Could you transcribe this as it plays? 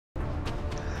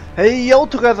Hey yo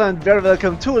together and very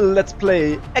welcome to Let's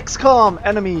Play XCOM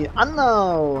Enemy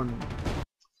Unknown!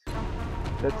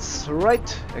 That's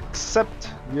right, except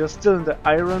we are still in the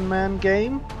Iron Man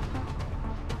game.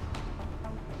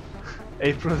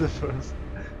 April the 1st.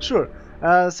 Sure.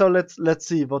 So let's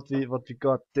see what we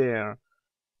got there.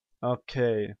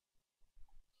 Okay.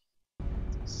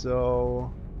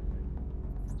 So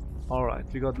alright,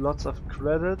 we got lots of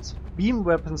credits. Beam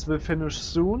weapons will finish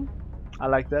soon. I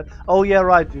like that. Oh yeah,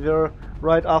 right, we were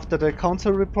right after the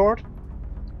council report.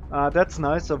 That's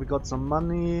nice, so we got some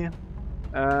money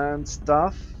and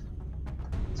stuff.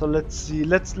 So let's see,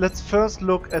 let's first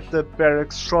look at the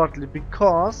barracks shortly,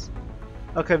 because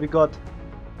okay, we got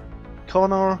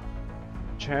Connor,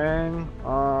 Chang,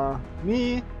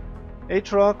 me,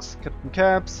 Aatrox, Captain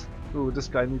Caps. Ooh, this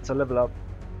guy needs a level up.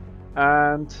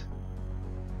 And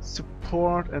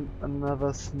support and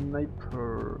another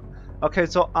sniper. Okay,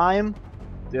 so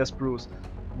there's Bruce,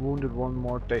 wounded one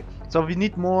more day. So we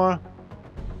need more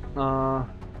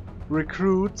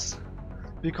recruits,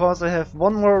 because I have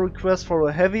one more request for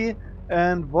a heavy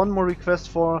and one more request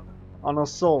for an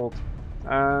assault.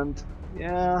 And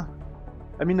yeah,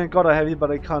 I mean I got a heavy, but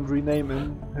I can't rename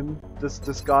him this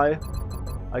guy.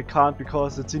 I can't,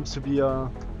 because it seems to be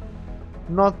a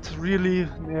not really,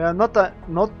 yeah,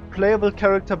 not playable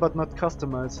character, but not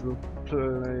customizable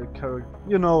character.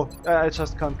 You know, I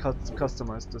just can't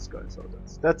customize this guy, so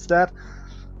that's that.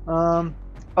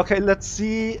 Okay, let's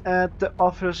see at the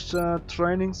officer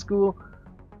training school.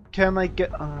 Can I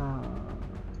get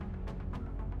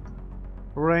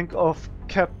rank of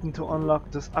captain to unlock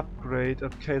this upgrade?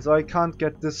 Okay, so I can't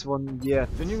get this one yet.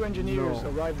 The new engineers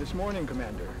arrived this morning,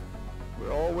 Commander.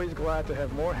 We're always glad to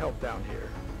have more help down here.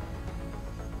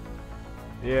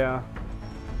 Yeah,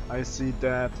 I see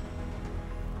that.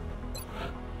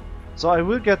 So I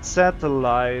will get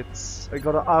satellites. I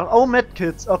gotta oh,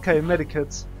 medkits. Okay,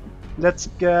 medikits. Let's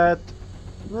get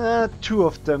 2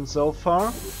 of them so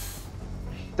far.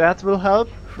 That will help.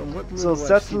 From what so little I've seen of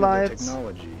their satellites.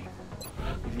 Technology,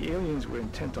 if the aliens were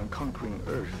intent on conquering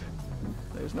Earth,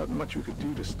 there's not much we could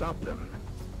do to stop them.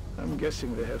 I'm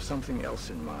guessing they have something else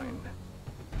in mind.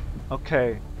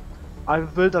 Okay, I will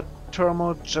build a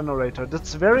thermal generator.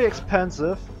 That's very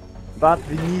expensive, but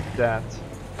we need that.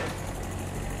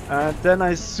 And then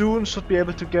I soon should be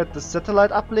able to get the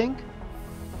satellite uplink.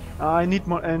 I need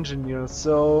more engineers,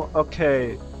 so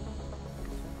okay.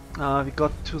 We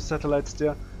got 2 satellites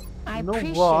there. I you know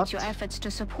appreciate what? your efforts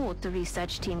to support the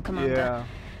research team, Commander. Yeah.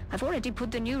 I've already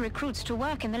put the new recruits to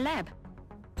work in the lab.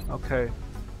 Okay.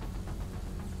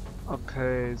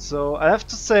 Okay, so I have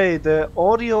to say the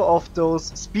audio of those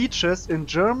speeches in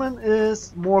German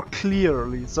is more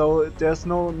clearly. So there's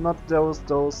not those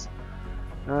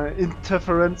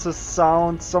interferences,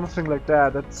 sounds, something like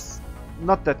that. That's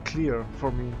not that clear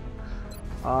for me.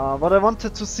 What I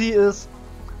wanted to see is,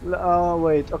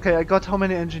 wait. Okay, I got how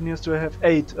many engineers do I have?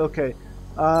 8. Okay.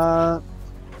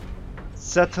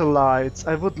 Satellites.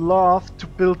 I would love to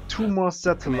build 2 more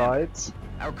satellites.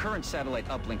 Our current satellite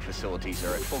uplink facilities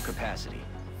are at full capacity.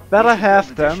 Better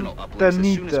have them than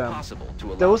need them.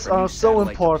 Those are so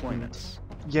important. Deployments.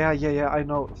 Yeah, I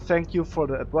know. Thank you for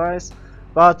the advice.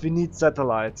 But we need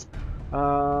satellites.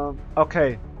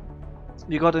 Okay.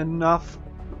 We got enough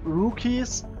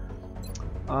rookies.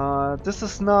 This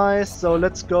is nice. So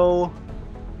let's go.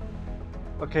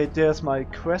 Okay, there's my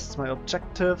quests, my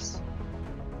objectives.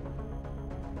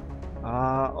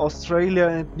 Australia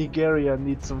and Nigeria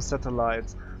need some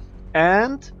satellites.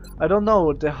 And I don't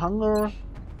know, the hunger.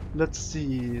 Let's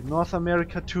see, North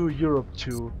America 2, Europe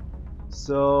 2.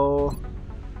 So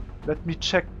let me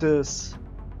check this.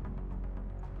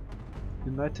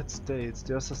 United States,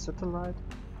 there's a satellite.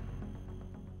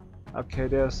 Okay,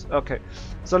 okay.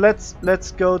 So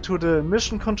let's go to the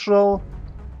mission control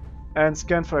and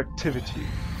scan for activity.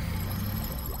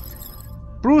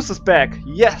 Bruce is back.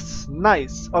 Yes,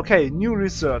 nice. Okay, new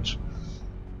research.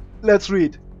 Let's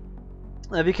read.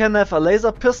 We can have a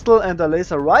laser pistol and a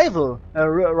laser rifle.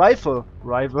 Rifle.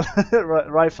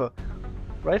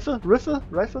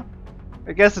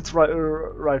 I guess it's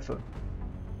rifle.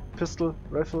 Pistol,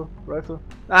 rifle.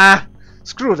 Ah,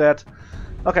 screw that.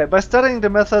 Okay, by studying the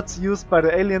methods used by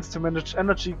the aliens to manage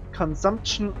energy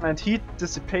consumption and heat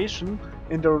dissipation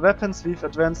in their weapons, we've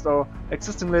advanced our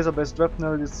existing laser-based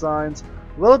weaponry designs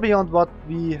well beyond what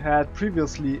we had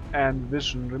previously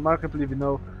envisioned. Remarkably, we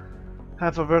now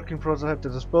have a working prototype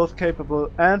that is both capable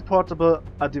and portable,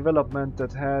 a development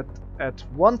that had at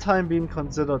one time been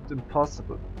considered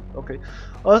impossible. Okay.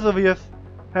 Also, we have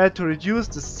had to reduce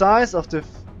the size of the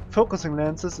focusing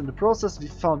lenses. In the process, we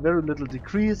found very little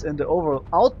decrease in the overall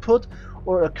output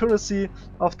or accuracy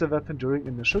of the weapon during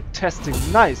initial testing.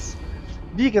 Nice!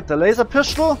 We get the laser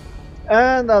pistol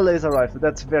and a laser rifle.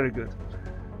 That's very good.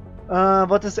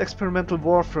 What is experimental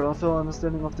warfare? Although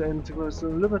understanding of the alien technology is so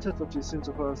limited, what we seem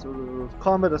so far is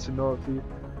combat. As you know, if we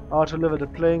are to live at the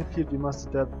playing field, we must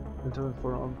adapt into it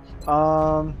for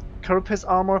carapace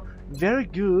armor. Very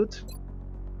good.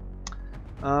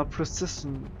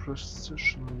 Precision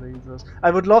lasers. I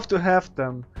would love to have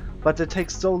them, but they take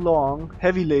so long.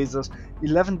 Heavy lasers.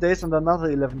 11 days and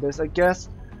another 11 days. I guess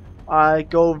I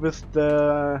go with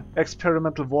the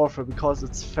experimental warfare because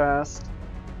it's fast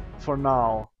for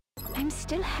now. I'm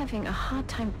still having a hard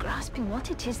time grasping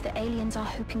what it is the aliens are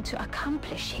hoping to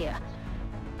accomplish here.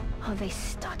 Are they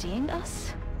studying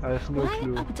us? I have no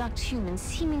clue. Why abduct humans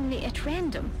seemingly at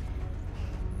random?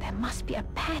 There must be a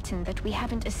pattern that we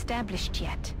haven't established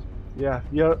yet. Yeah,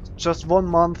 we are just 1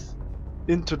 month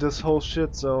into this whole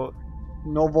shit, so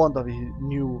no wonder we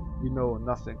know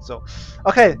nothing. So,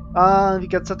 okay, we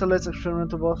get satellites,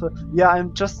 experimental warfare. Yeah,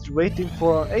 I'm just waiting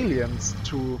for aliens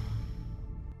to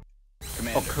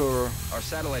occur. Our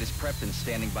satellite is prepped and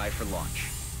standing by for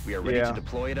launch. We are ready to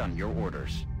deploy it on your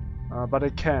orders. But I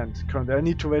can't currently. I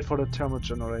need to wait for the thermal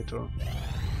generator.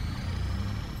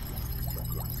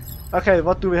 Okay,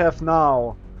 what do we have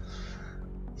now?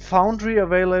 Foundry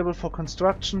available for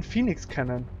construction. Phoenix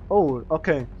cannon. Oh,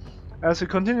 okay. As we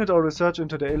continued our research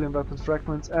into the alien weapons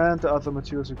fragments and the other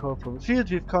materials we caught from the field,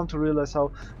 we've come to realize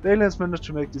how the aliens managed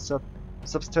to make these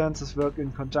substances work in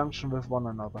conjunction with one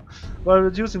another. While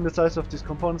reducing the size of these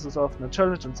components is often a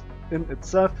challenge in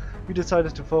itself, we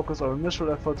decided to focus our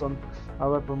initial efforts on a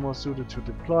weapon more suited to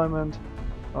deployment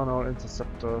on our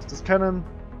interceptors. This cannon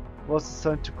was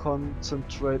designed to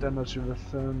concentrate energy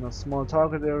within a small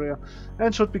target area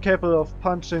and should be capable of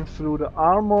punching through the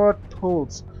armored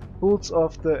hulls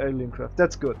of the alien craft.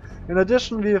 That's good. In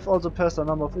addition, we have also passed a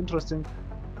number of interesting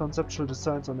conceptual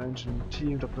designs on the engineering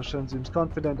team. Dr. Shen seems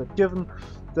confident that given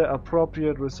the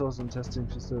appropriate resource and testing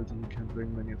facility, he can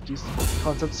bring many of these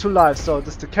concepts to life. So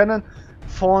this is the cannon.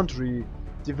 Foundry.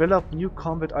 Develop new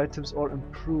combat items or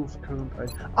improve current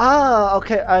items. Ah,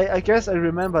 okay, I guess I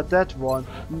remember that one.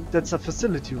 That's a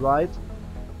facility, right?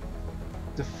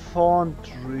 The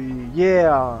foundry.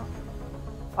 Yeah.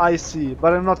 I see,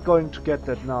 but I'm not going to get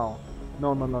that now.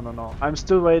 No. I'm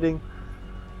still waiting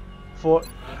for...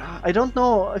 I don't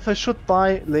know if I should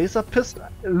buy laser pistol.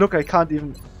 Look, I can't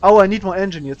even... Oh, I need more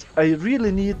engineers. I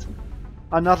really need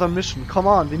another mission. Come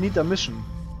on, we need a mission.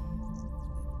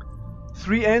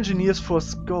 3 engineers for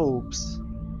scopes.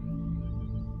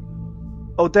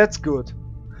 Oh, that's good.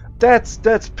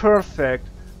 That's perfect.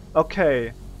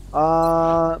 Okay.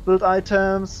 Build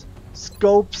items,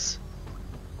 scopes.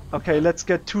 Okay, let's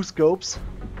get 2 scopes.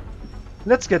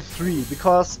 Let's get 3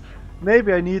 because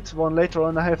maybe I need one later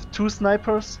on. I have 2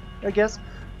 snipers, I guess,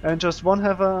 and just one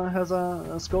has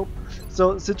a scope.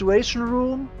 So situation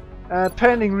room,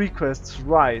 pending requests,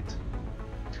 right?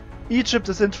 Egypt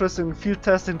is interested in field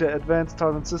testing the advanced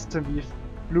target system we've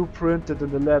blueprinted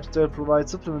in the labs. They'll provide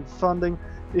supplement funding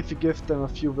if you give them a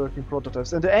few working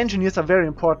prototypes. And the engineers are very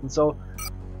important, so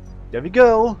there we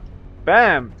go.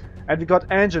 Bam! And we got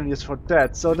engineers for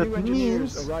that, so that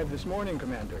means... arrived this morning,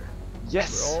 Commander.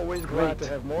 Yes! We're always glad to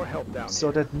have more help down so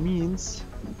here. that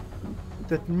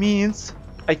means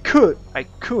I could.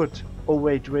 Oh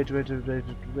wait.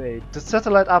 The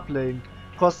satellite uplink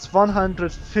costs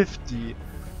 150.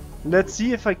 Let's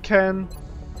see if I can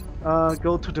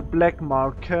go to the black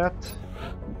market,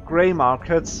 gray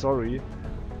market. Sorry.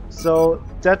 So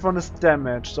that one is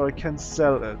damaged, so I can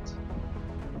sell it.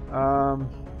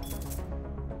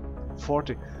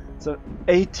 40. So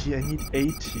 80. I need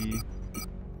 80.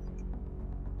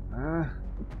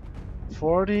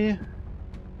 40.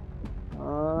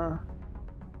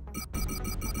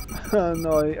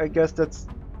 No, I guess that's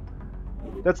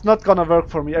not gonna work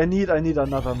for me. I need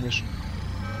another mission.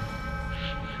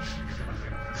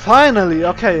 Finally,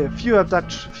 okay, few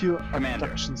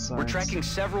abduction signs. We're tracking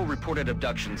several reported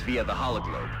abductions via the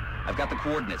hologlobe. I've got the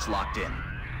coordinates locked in.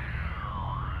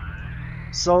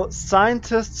 So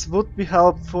scientists would be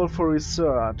helpful for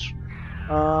research.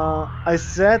 I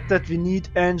said that we need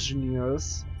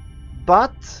engineers,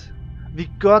 but we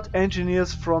got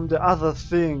engineers from the other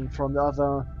thing, from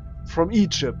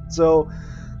Egypt. So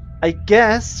I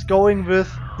guess going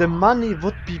with the money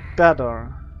would be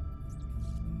better.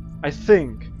 I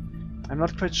think. I'm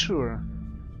not quite sure.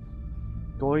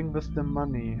 Going with the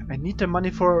money. I need the money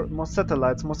for more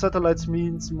satellites. More satellites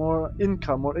means more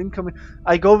income. More income.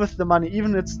 I go with the money.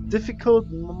 Even it's difficult,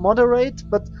 moderate,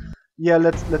 but yeah,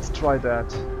 let's try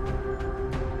that.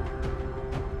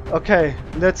 Okay,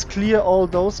 let's clear all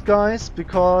those guys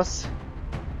because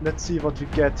let's see what we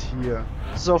get here.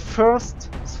 So first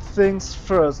things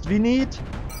first, we need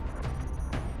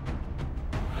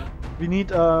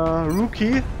a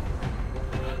rookie.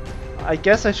 I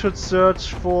guess I should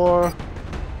search for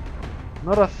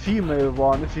not a female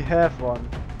one if we have one.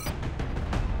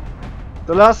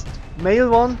 The last male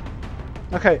one.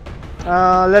 Okay,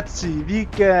 let's see. We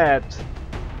get.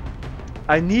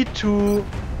 I need to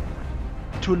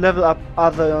level up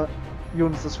other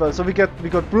units as well. So we got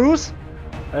Bruce.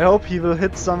 I hope he will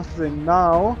hit something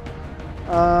now.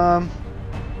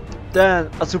 Then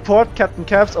a support, Captain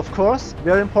Caps, of course,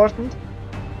 very important.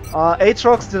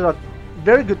 Aatrox did a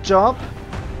very good job.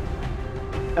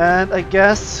 And I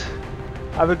guess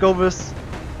I will go with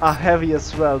a heavy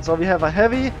as well. So we have a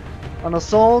heavy, an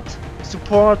assault,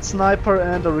 support, sniper,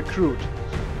 and a recruit.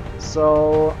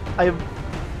 So I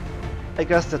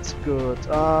guess that's good.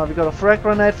 We got a frag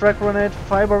grenade,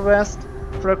 fiber vest,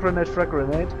 frag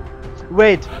grenade.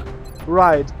 Wait,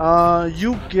 right.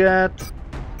 You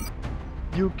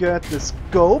get the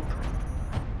scope,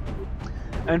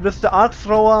 and with the arc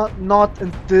thrower, not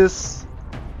in this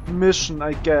mission,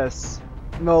 I guess.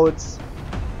 No, it's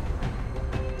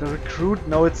the recruit.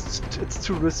 No, it's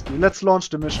too risky. Let's launch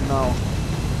the mission now.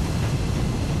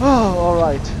 Oh, all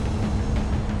right.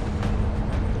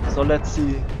 So let's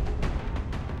see.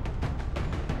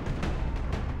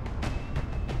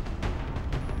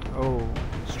 Oh.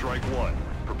 Strike one.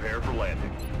 Prepare for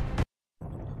landing.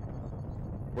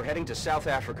 We're heading to South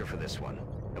Africa for this one,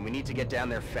 and we need to get down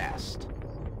there fast.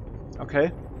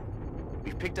 Okay.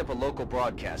 We've picked up a local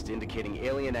broadcast indicating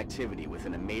alien activity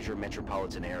within a major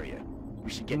metropolitan area.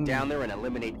 We should get down there and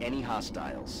eliminate any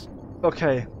hostiles.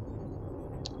 Okay.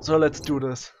 So let's do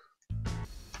this.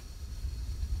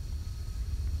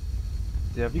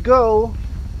 There we go.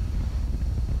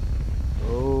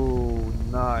 Oh,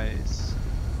 nice.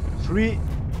 3,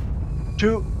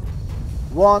 2,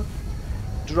 1.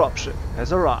 Dropship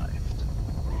has arrived.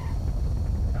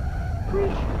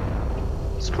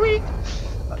 Squeak!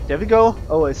 There we go.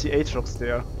 Oh, I see Aatrox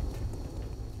there.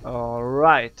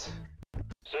 Alright.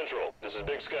 Central, this is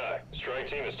Big Sky. Strike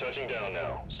team is touching down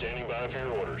now. Standing by for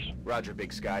your orders. Roger,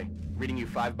 Big Sky. Reading you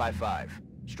 5 by 5.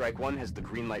 Strike 1 has the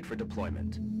green light for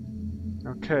deployment.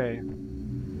 Okay.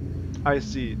 I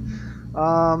see.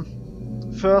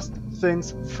 First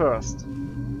things first.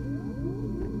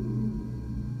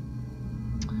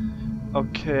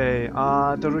 Okay,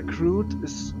 the recruit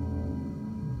is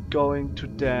going to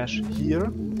dash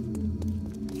here.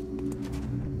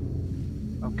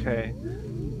 Okay.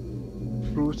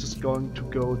 Bruce is going to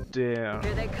go there.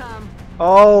 Here they come.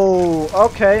 Oh,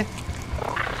 okay.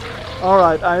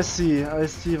 Alright, I see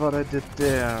what I did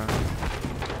there.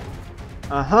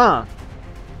 Uh-huh.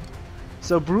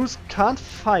 So Bruce can't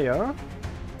fire,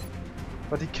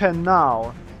 but he can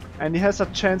now. And he has a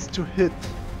chance to hit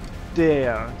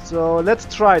there. So let's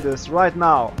try this right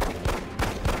now.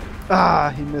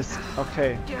 Ah, he missed.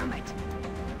 Okay. Damn it.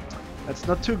 That's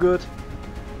not too good.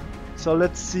 So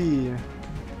let's see.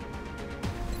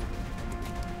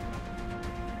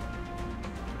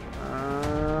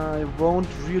 I won't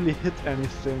really hit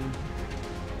anything.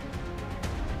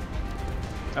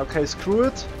 Okay, screw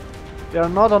it. They are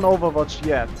not on Overwatch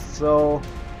yet, so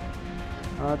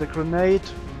the grenade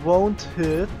won't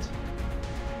hit.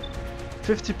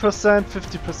 50%,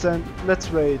 50%.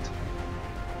 Let's wait.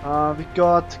 We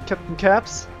got Captain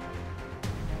Caps.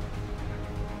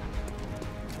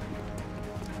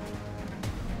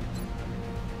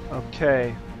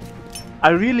 Okay. I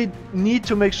really need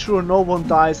to make sure no one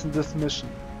dies in this mission.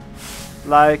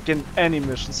 Like in any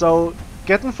mission. So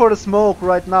getting for the smoke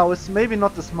right now is maybe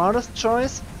not the smartest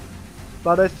choice,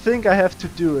 but I think I have to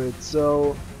do it.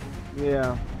 So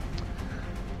yeah.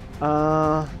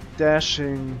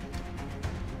 Dashing.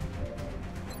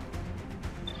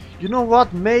 You know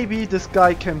what? Maybe this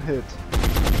guy can hit.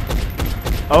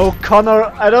 Oh, Connor,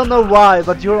 I don't know why,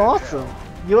 but you're awesome.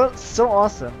 You're so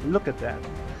awesome. Look at that.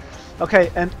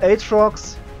 Okay, and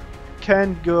Aatrox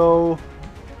can go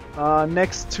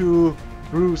next to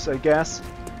Bruce, I guess.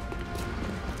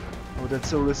 Oh, that's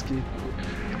so risky.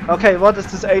 Okay, what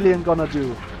is this alien gonna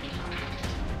do?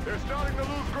 They're starting to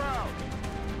lose ground.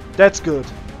 That's good.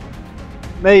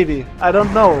 Maybe. I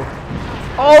don't know.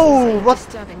 Oh, what?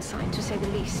 Disturbing sign, to say the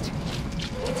least.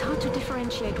 It's hard to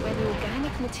differentiate where the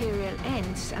organic material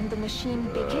ends and the machine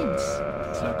begins.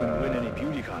 It's not gonna win any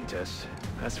beauty contests,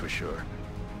 that's for sure.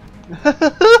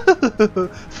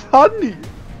 Funny.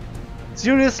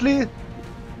 Seriously?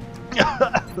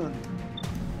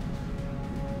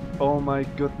 Oh my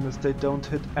goodness, they don't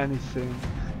hit anything.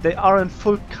 They are in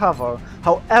full cover.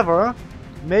 However,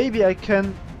 Maybe I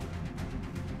can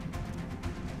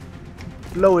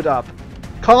blow it up.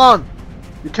 Come on!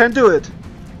 You can do it!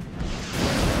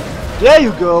 There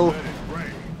you go!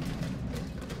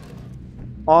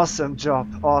 Awesome job,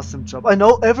 awesome job. I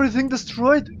know everything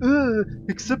destroyed,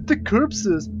 except the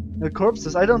corpses. The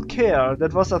corpses, I don't care.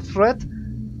 That was a threat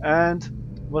and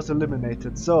was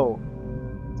eliminated. So,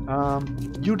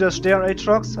 you dash there,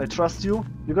 Aatrox. I trust you.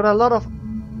 You got a lot of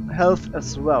health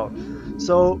as well.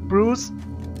 So, Bruce,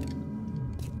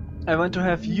 I want to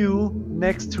have you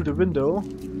next to the window.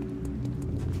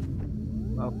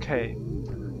 Okay.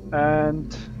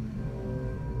 And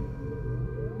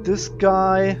this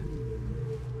guy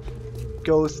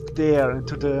goes there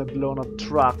into the blown up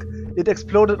truck. It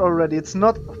exploded already. It's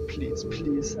not... Oh, please,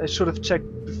 please. I should have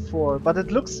checked before. But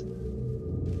it looks...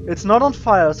 It's not on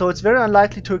fire, so it's very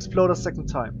unlikely to explode a second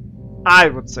time. I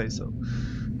would say so.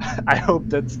 I hope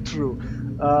that's true.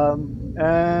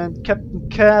 And Captain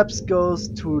Caps goes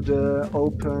to the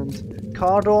opened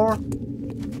car door.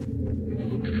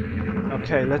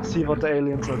 Okay, let's see what the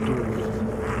aliens are doing.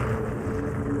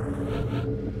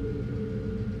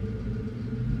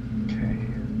 Okay.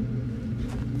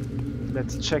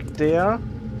 Let's check there.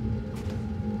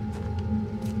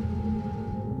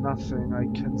 Nothing I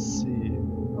can see.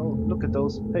 Oh, look at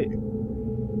those. Hey,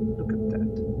 look at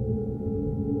that.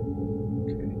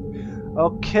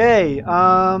 Okay. Okay,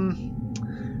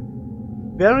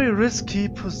 very risky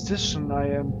position I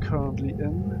am currently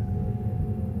in.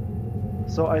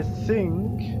 So I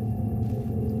think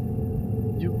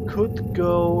you could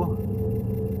go...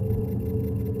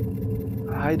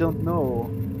 I don't know.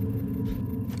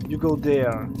 You go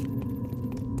there.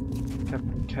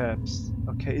 Captain Caps.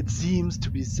 Okay, it seems to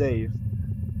be safe.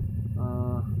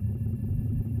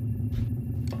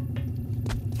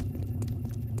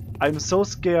 I'm so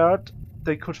scared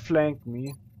they could flank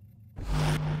me.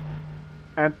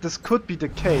 And this could be the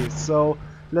case, so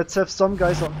let's have some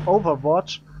guys on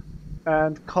Overwatch.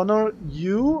 And Connor,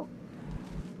 you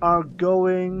are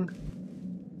going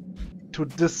to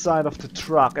this side of the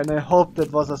truck, and I hope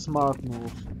that was a smart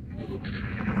move.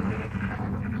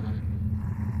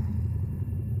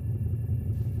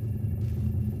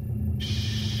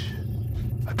 Shh.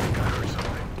 I think I heard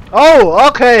something. Oh,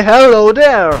 okay, hello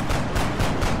there!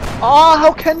 Oh,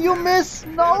 how can you miss?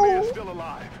 No! Enemy is still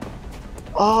alive.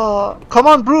 Oh, come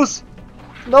on, Bruce!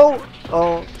 No!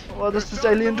 Oh, what is this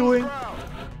alien doing?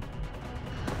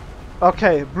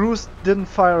 Okay, Bruce didn't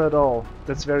fire at all.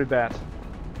 That's very bad.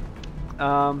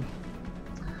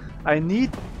 I need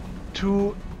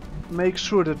to make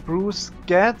sure that Bruce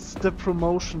gets the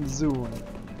promotion soon.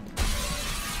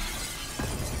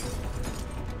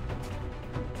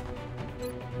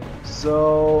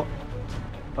 So,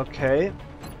 okay.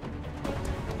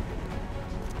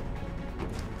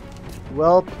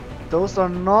 Well, those are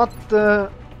not the...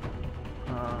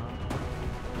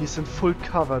 he's in full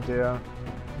cover there.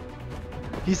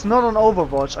 He's not on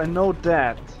Overwatch, I know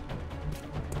that.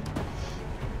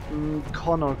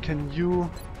 Connor, can you...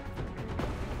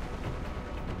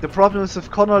 The problem is if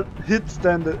Connor hits,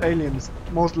 then the alien is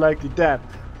most likely dead.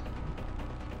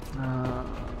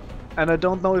 And I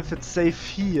don't know if it's safe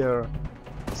here.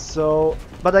 So...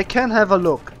 But I can have a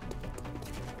look.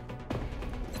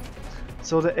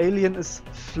 So the alien is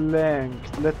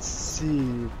flanked. Let's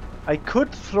see. I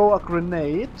could throw a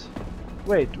grenade.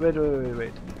 Wait.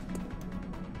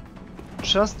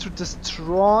 Just to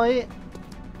destroy...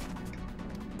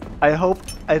 I hope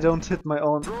I don't hit my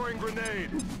own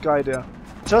guy there.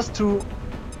 Just to...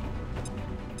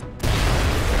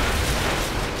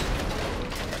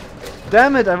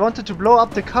 Damn it, I wanted to blow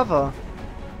up the cover.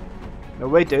 No,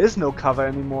 wait, there is no cover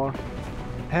anymore.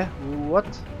 Huh? What?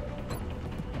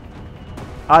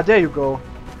 Ah, there you go.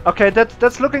 Okay,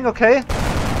 that's looking okay.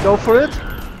 Go for it.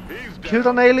 Killed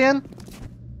an alien.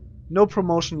 No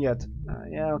promotion yet.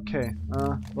 Yeah, okay.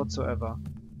 Whatsoever.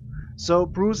 So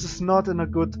Bruce is not in a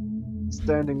good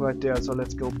standing right there, so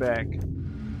let's go back.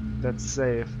 That's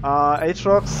safe.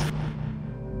 Aatrox.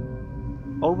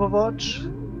 Overwatch.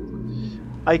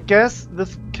 I guess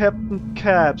with Captain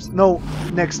Caps. No,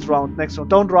 next round.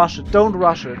 Don't rush it.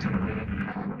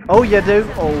 Oh yeah, they...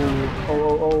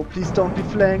 Oh, please don't be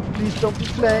flanked.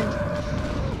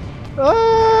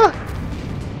 Ah!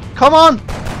 Come on!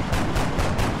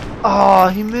 Ah,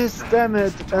 he missed, damn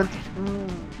it. And...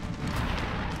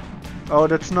 Oh,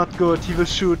 that's not good. He will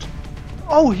shoot.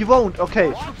 Oh, he won't.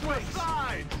 Okay.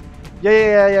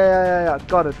 Yeah.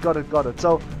 Got it.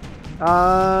 So,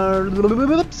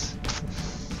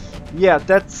 yeah,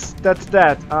 that's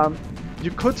that.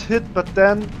 You could hit, but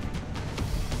then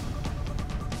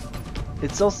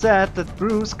it's so sad that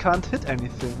Bruce can't hit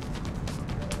anything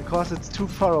because it's too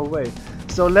far away.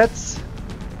 So let's...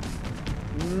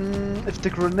 if the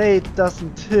grenade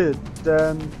doesn't hit,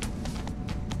 then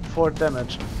 4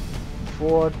 damage.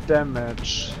 4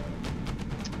 damage.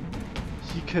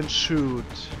 He can shoot.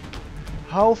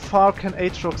 How far can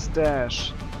Aatrox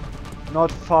dash?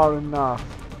 Not far enough.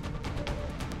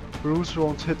 Bruce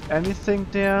won't hit anything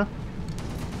there.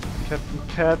 Captain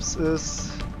Caps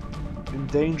is in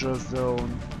danger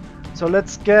zone. So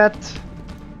let's get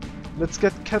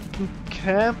Captain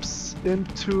Caps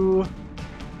into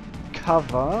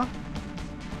cover.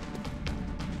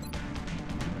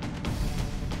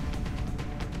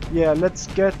 Yeah, let's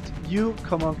get you.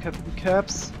 Come on, Captain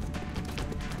Caps.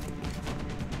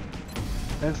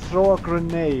 And throw a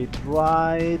grenade,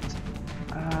 right?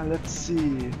 Let's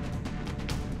see.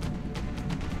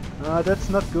 That's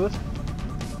not good.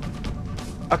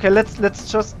 Okay,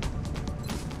 let's just...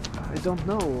 I don't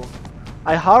know.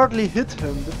 I hardly hit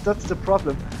him, that's the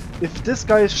problem. If this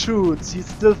guy shoots, he's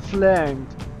still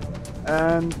flanked.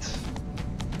 And...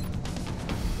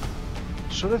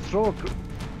 should I throw a...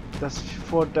 That's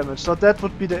 4 damage, so that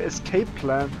would be the escape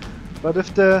plan. But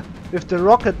if the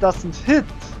rocket doesn't hit,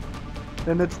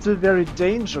 then it's still very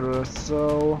dangerous,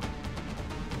 so...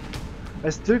 I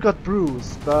still got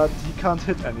Bruce, but he can't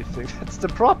hit anything. That's the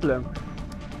problem.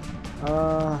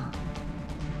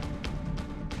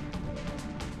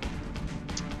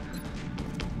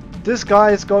 This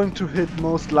guy is going to hit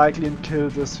most likely and kill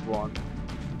this one.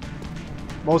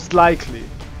 Most likely.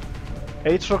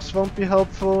 Aatrox won't be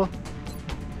helpful.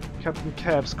 Captain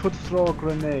Caps could throw a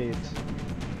grenade.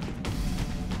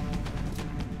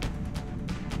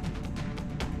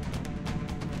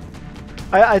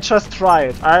 I just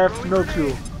tried. I have no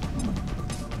clue.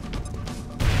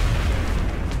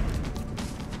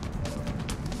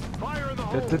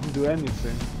 That didn't do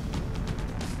anything.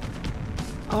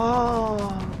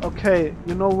 Oh, okay.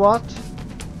 You know what?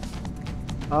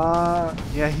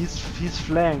 Yeah, he's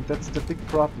flanked. That's the big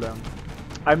problem.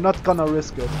 I'm not gonna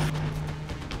risk it.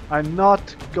 I'm not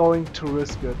going to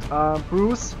risk it.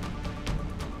 Bruce.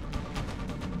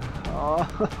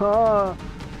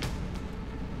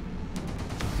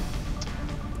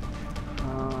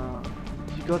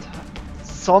 You got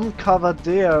some cover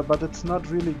there, but it's not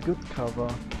really good cover.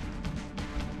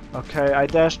 Okay, I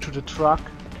dash to the truck.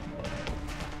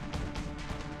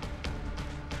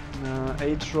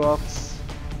 Aatrox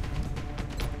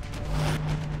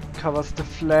covers the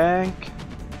flank.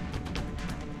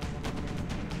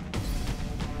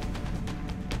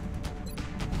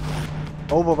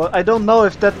 Overwatch. I don't know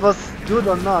if that was good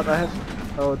or not. I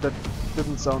have... Oh, that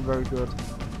didn't sound very good.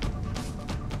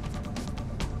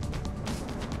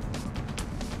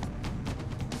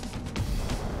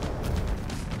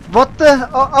 What the?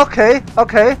 Oh, okay,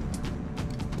 okay.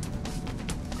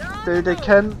 They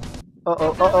can...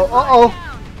 Uh-oh.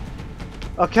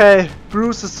 Okay,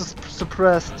 Bruce is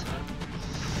suppressed.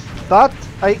 But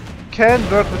I can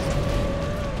work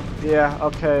with... Yeah,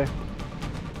 okay.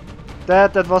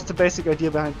 That was the basic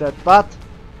idea behind that. But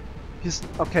he's...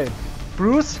 Okay.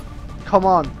 Bruce, come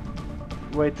on.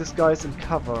 Wait, this guy's in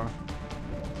cover.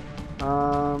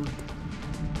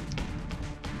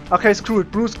 Okay, screw it.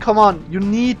 Bruce, come on. You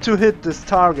need to hit this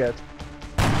target.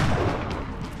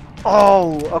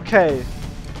 Oh, okay.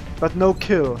 But no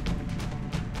kill.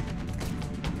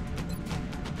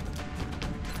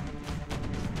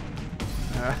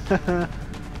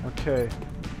 Okay.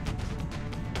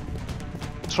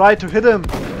 Try to hit him.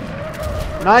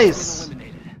 Nice.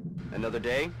 Another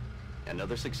day,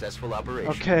 another successful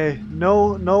operation. Okay,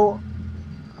 no.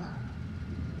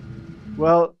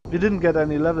 Well, we didn't get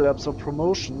any level ups or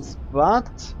promotions,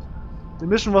 but the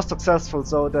mission was successful,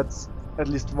 so that's at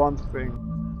least one thing.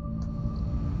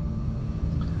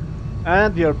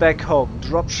 And we are back home.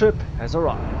 Dropship has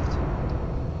arrived.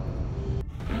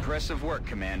 Impressive work,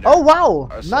 Commander. Oh wow,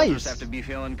 Our soldiers nice. have to be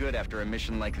feeling good after a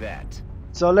mission like that.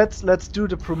 So let's do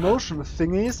the promotion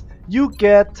thingies. You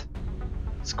get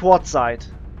squad sight,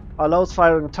 allows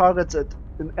firing targets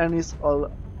in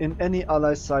any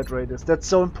ally side radius. That's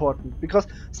so important because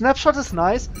snapshot is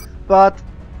nice, but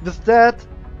with that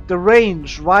the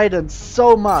range widens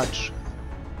so much.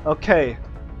 Okay,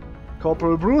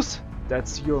 Corporal Bruce,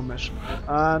 that's your mission.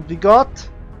 And we got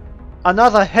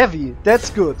another heavy. That's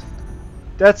good.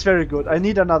 That's very good. I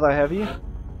need another heavy.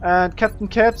 And Captain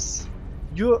Caps,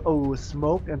 you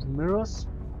smoke and mirrors.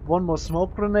 One more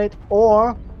smoke grenade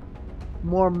or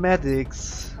more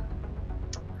medics.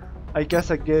 I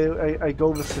guess I go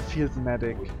with the field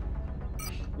medic.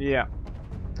 Yeah.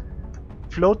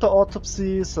 Floater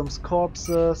autopsy, some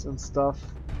corpses and stuff.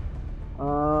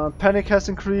 Panic has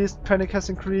increased.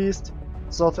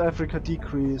 South Africa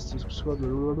decreased. Whoops,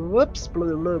 blah,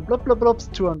 blah, blah, blah, blah,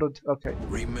 200. Okay.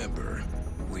 Remember,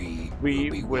 we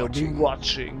will be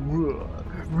watching.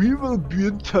 We will be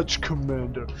in touch,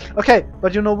 Commander. Okay,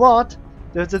 but you know what?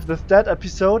 That's it with that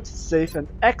episode. Save and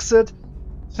exit.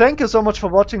 Thank you so much for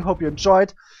watching. Hope you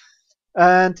enjoyed.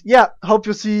 And yeah, hope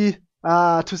you see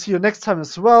you next time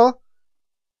as well.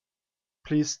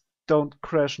 Please don't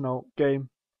crash now, game.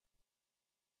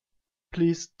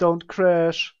 Please don't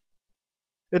crash.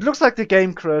 It looks like the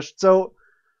game crashed, so...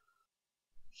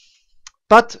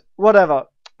 But, whatever.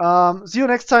 See you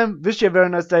next time. Wish you a very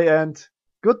nice day and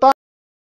goodbye.